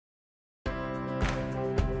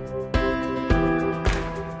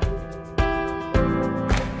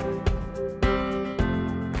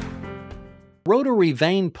rotary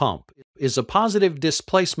vane pump is a positive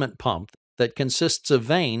displacement pump that consists of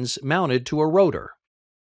vanes mounted to a rotor.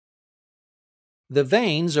 The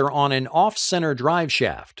vanes are on an off-center drive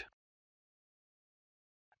shaft.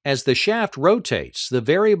 As the shaft rotates, the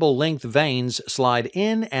variable length vanes slide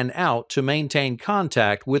in and out to maintain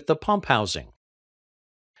contact with the pump housing.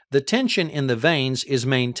 The tension in the vanes is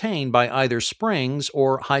maintained by either springs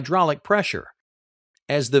or hydraulic pressure.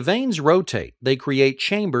 As the vanes rotate, they create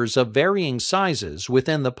chambers of varying sizes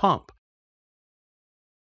within the pump.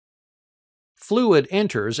 Fluid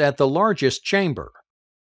enters at the largest chamber.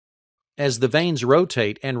 As the vanes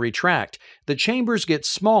rotate and retract, the chambers get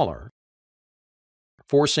smaller,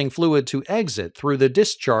 forcing fluid to exit through the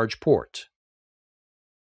discharge port.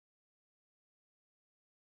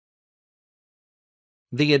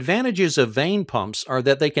 The advantages of vane pumps are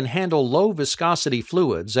that they can handle low viscosity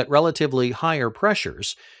fluids at relatively higher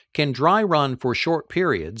pressures, can dry run for short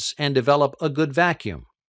periods, and develop a good vacuum.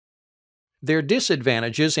 Their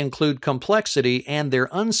disadvantages include complexity and their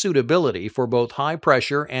unsuitability for both high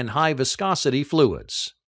pressure and high viscosity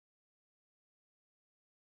fluids.